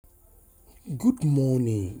Good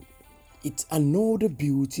morning. It's another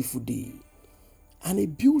beautiful day and a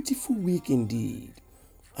beautiful week indeed.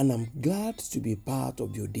 And I'm glad to be part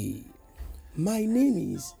of your day. My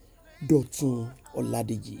name is Dotun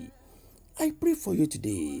Oladeji. I pray for you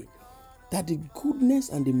today that the goodness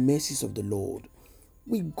and the mercies of the Lord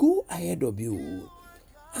will go ahead of you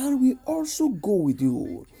and will also go with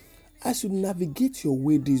you as you navigate your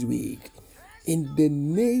way this week. In the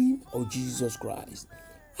name of Jesus Christ,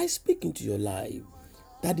 I speak into your life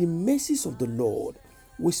that the mercies of the Lord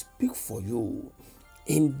will speak for you.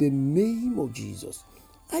 In the name of Jesus,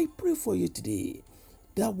 I pray for you today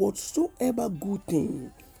that whatsoever good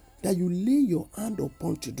thing that you lay your hand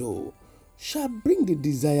upon to do shall bring the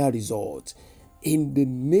desired result. In the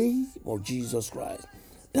name of Jesus Christ,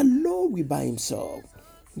 the Lord will by himself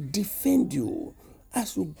defend you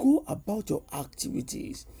as you go about your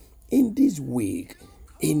activities in this week.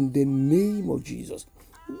 In the name of Jesus,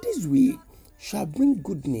 this week shall bring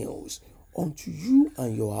good news unto you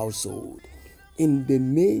and your household. In the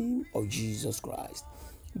name of Jesus Christ.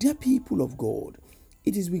 Dear people of God,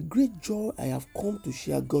 it is with great joy I have come to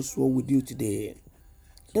share God's word with you today.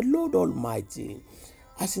 The Lord Almighty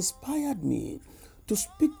has inspired me to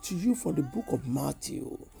speak to you from the book of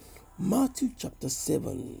Matthew chapter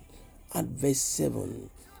 7 and verse 7.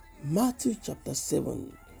 Matthew chapter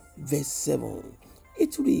 7, verse 7.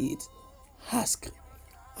 It reads, Ask,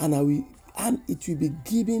 and it will be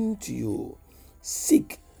given to you.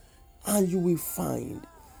 Seek, and you will find.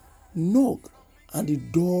 Knock, and the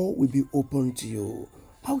door will be opened to you.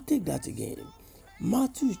 I'll take that again.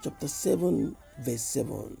 Matthew chapter 7, verse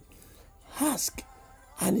 7. Ask,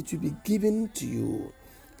 and it will be given to you.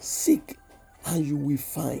 Seek, and you will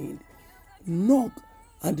find. Knock,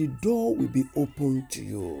 and the door will be opened to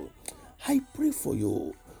you. I pray for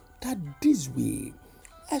you that this week,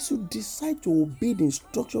 as you decide to obey the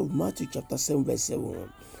instruction of Matthew chapter 7, verse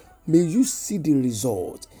 7, may you see the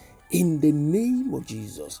result in the name of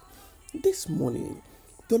Jesus. This morning,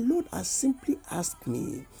 the Lord has simply asked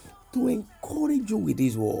me to encourage you with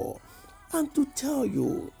His word and to tell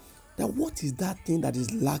you that what is that thing that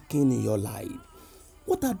is lacking in your life?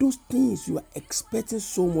 What are those things you are expecting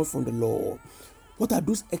so much from the Lord? What are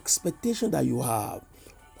those expectations that you have?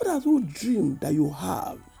 What are those dreams that you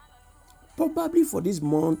have? Probably for this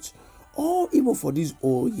month or even for this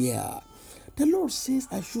whole year. The Lord says,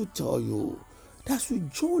 I should tell you that as you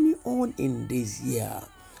journey on in this year,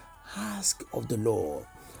 ask of the Lord.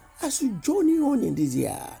 As you journey on in this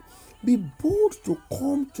year, be bold to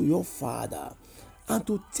come to your Father and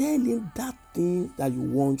to tell Him that thing that you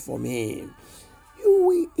want from Him. You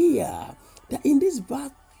will hear that in this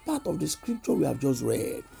part of the scripture we have just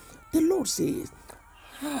read, the Lord says,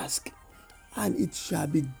 Ask, and it shall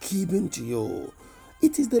be given to you.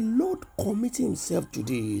 It is the Lord committing Himself to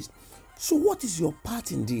this. So, what is your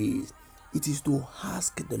part in this? It is to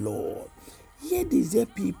ask the Lord. Here, these are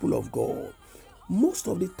people of God. Most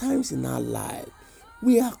of the times in our life,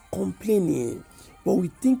 we are complaining, but we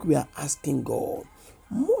think we are asking God.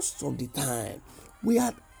 Most of the time, we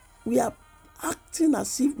are acting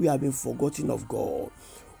as if we have been forgotten of God.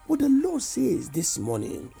 What the Lord says this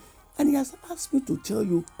morning, and He has asked me to tell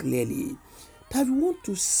you clearly that if you want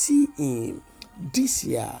to see Him this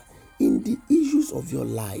year in the issues of your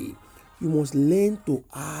life, you must learn to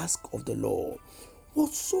ask of the Lord.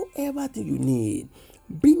 Whatsoever thing you need,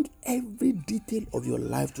 bring every detail of your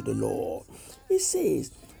life to the Lord. He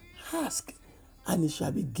says, Ask, and it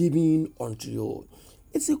shall be given unto you.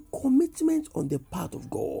 It's a commitment on the part of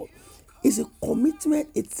God. It's a commitment,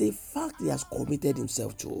 it's a fact He has committed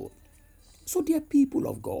Himself to. So, dear people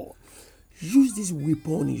of God, use this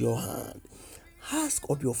weapon in your hand. Ask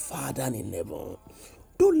of your Father in heaven.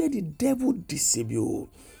 Don't let the devil deceive you.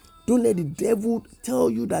 Don't let the devil tell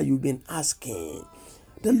you that you've been asking.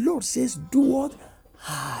 The Lord says, do what?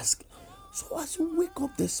 Ask. So as you wake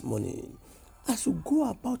up this morning, as you go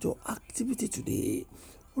about your activity today,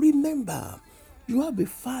 remember, you have a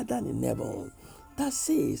Father in heaven that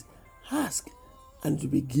says, ask and it will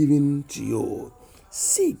be given to you.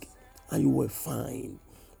 Seek and you will find.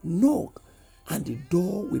 Knock and the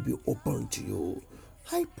door will be open to you.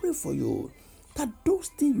 I pray for you that those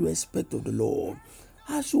things you expect of the Lord,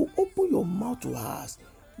 as you open your mouth to ask,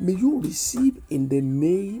 may you receive in the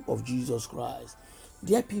name of Jesus Christ.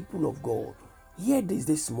 Dear people of God, hear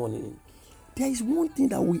this morning. There is one thing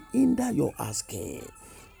that will hinder your asking.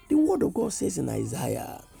 The word of God says in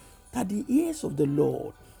Isaiah that the ears of the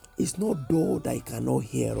Lord is not dull that He cannot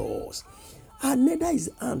hear us, and neither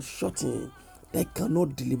is hand shutting that He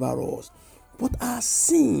cannot deliver us. But our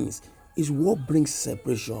sins is what brings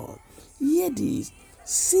separation. Hear this: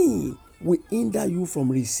 sin will hinder you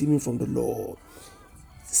from receiving from the Lord.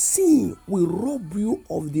 Sin will rob you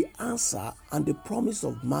of the answer and the promise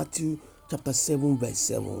of Matthew chapter 7 verse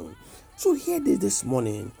 7. So hear this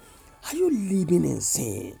morning. Are you living in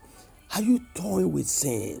sin? Are you toying with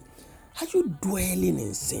sin? Are you dwelling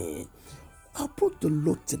in sin? Approach the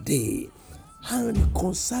Lord today and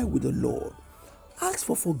reconcile with the Lord. Ask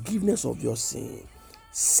for forgiveness of your sin.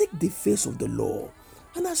 Seek the face of the Lord.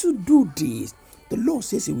 And as you do this, the Lord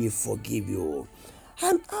says He will forgive you.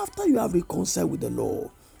 And after you have reconciled with the Lord,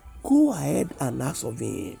 go ahead and ask of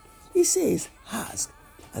Him. He says, ask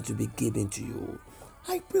and to be given to you.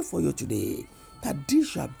 I pray for you today that this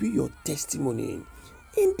shall be your testimony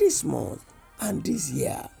in this month and this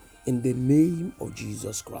year, in the name of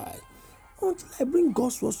Jesus Christ. Until I bring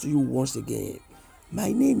God's words to you once again,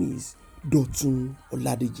 my name is Dotun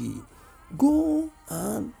Oladeji. Go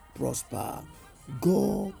and prosper.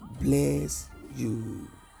 God bless you.